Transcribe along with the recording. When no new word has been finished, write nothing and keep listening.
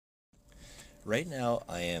Right now,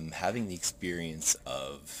 I am having the experience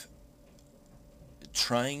of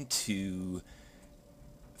trying to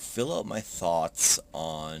fill out my thoughts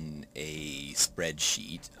on a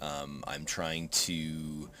spreadsheet. I'm trying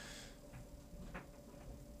to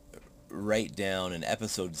write down an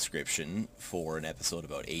episode description for an episode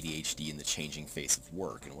about ADHD and the changing face of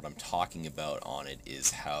work. And what I'm talking about on it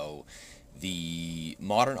is how the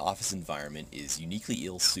modern office environment is uniquely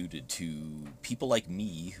ill-suited to people like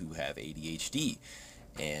me who have ADHD.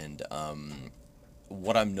 And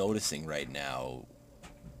what I'm noticing right now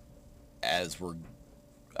as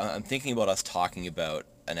I'm thinking about us talking about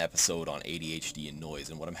an episode on ADHD and noise,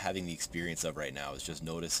 and what I'm having the experience of right now is just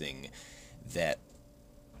noticing that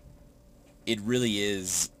it really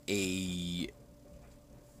is a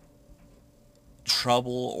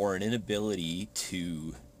trouble or an inability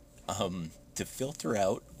to filter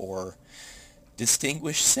out or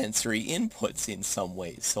distinguish sensory inputs in some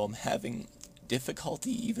ways. So I'm having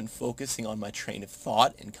difficulty even focusing on my train of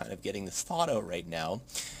thought and kind of getting this thought out right now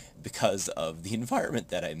because of the environment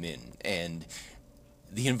that I'm in. And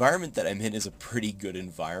the environment that I'm in is a pretty good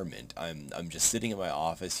environment. I'm just sitting in my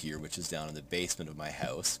office here, which is down in the basement of my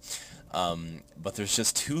house. But there's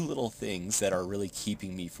just two little things that are really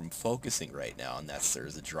keeping me from focusing right now, and that's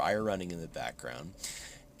there's a dryer running in the background,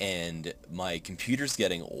 and my computer's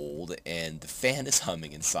getting old, and the fan is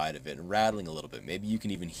humming inside of it and rattling a little bit. Maybe you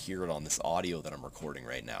can even hear it on this audio that I'm recording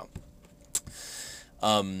right now.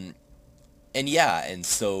 And yeah, and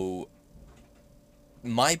so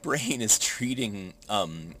my brain is treating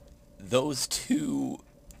those two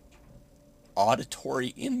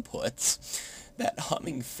auditory inputs, that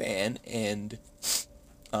humming fan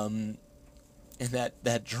um, and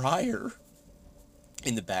that dryer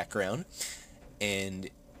in the background, and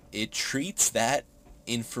it treats that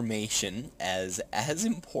information as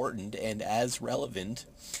important and as relevant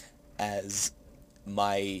as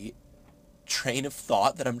my train of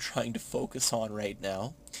thought that I'm trying to focus on right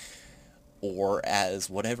now, or as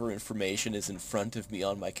whatever information is in front of me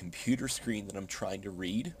on my computer screen that I'm trying to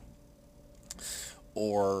read,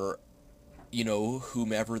 or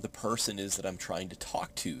whomever the person is that I'm trying to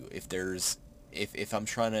talk to. If I'm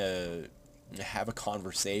trying to have a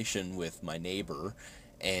conversation with my neighbor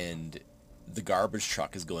and the garbage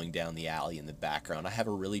truck is going down the alley in the background, I have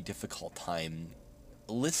a really difficult time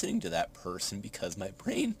listening to that person because my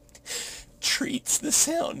brain treats the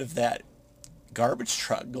sound of that garbage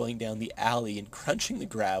truck going down the alley and crunching the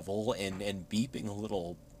gravel and beeping a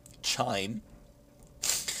little chime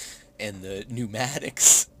and the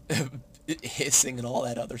pneumatics hissing and all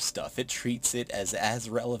that other stuff. It treats it as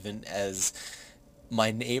relevant as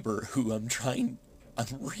my neighbor who I'm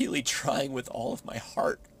really trying with all of my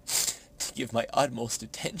heart to give my utmost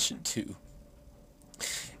attention to.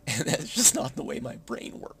 And that's just not the way my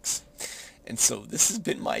brain works. And so this has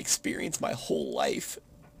been my experience my whole life,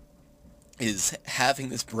 is having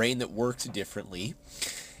this brain that works differently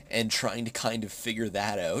and trying to kind of figure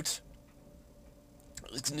that out.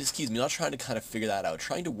 Excuse me, not trying to kind of figure that out,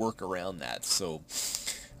 trying to work around that. So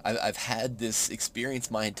I've had this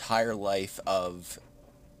experience my entire life of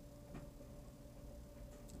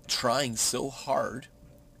trying so hard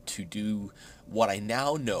to do what I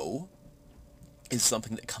now know is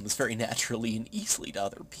something that comes very naturally and easily to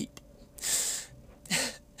other people.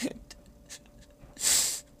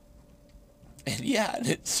 And yeah, and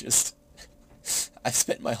it's just, I've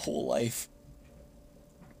spent my whole life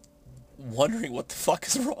wondering what the fuck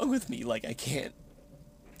is wrong with me. Like, I can't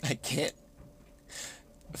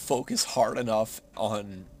focus hard enough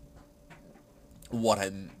on what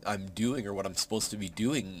I'm doing or what I'm supposed to be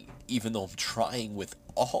doing, even though I'm trying with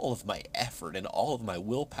all of my effort and all of my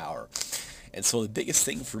willpower. And so the biggest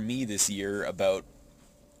thing for me this year about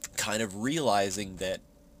kind of realizing that,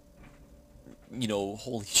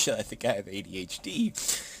 holy shit, I think I have ADHD,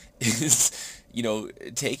 is,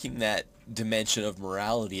 taking that dimension of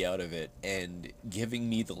morality out of it and giving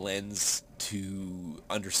me the lens to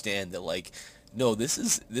understand that, like, no, this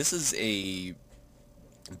is a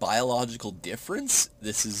biological difference.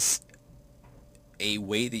 This is a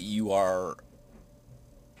way that you are,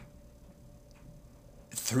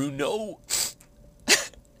 through no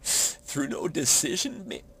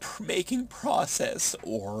decision making process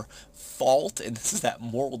or fault, and this is that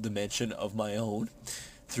moral dimension of my own,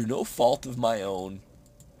 through no fault of my own,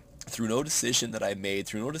 through no decision that I made,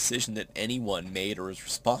 through no decision that anyone made or is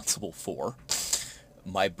responsible for,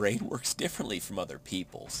 my brain works differently from other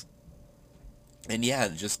people's. And yeah,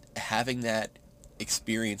 just having that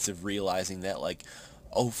experience of realizing that, like,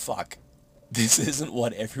 oh fuck, this isn't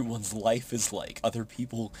what everyone's life is like. Other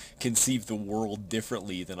people conceive the world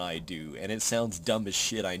differently than I do, and it sounds dumb as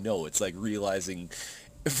shit, I know. It's like realizing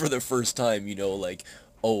for the first time, like,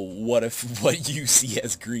 oh, what if what you see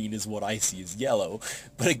as green is what I see as yellow?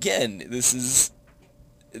 But again, these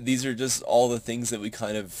are just all the things that we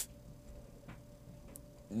kind of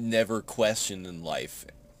never question in life.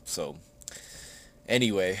 So,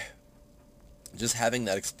 anyway, just having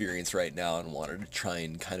that experience right now and wanted to try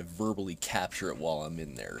and kind of verbally capture it while I'm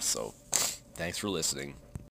in there. So, thanks for listening.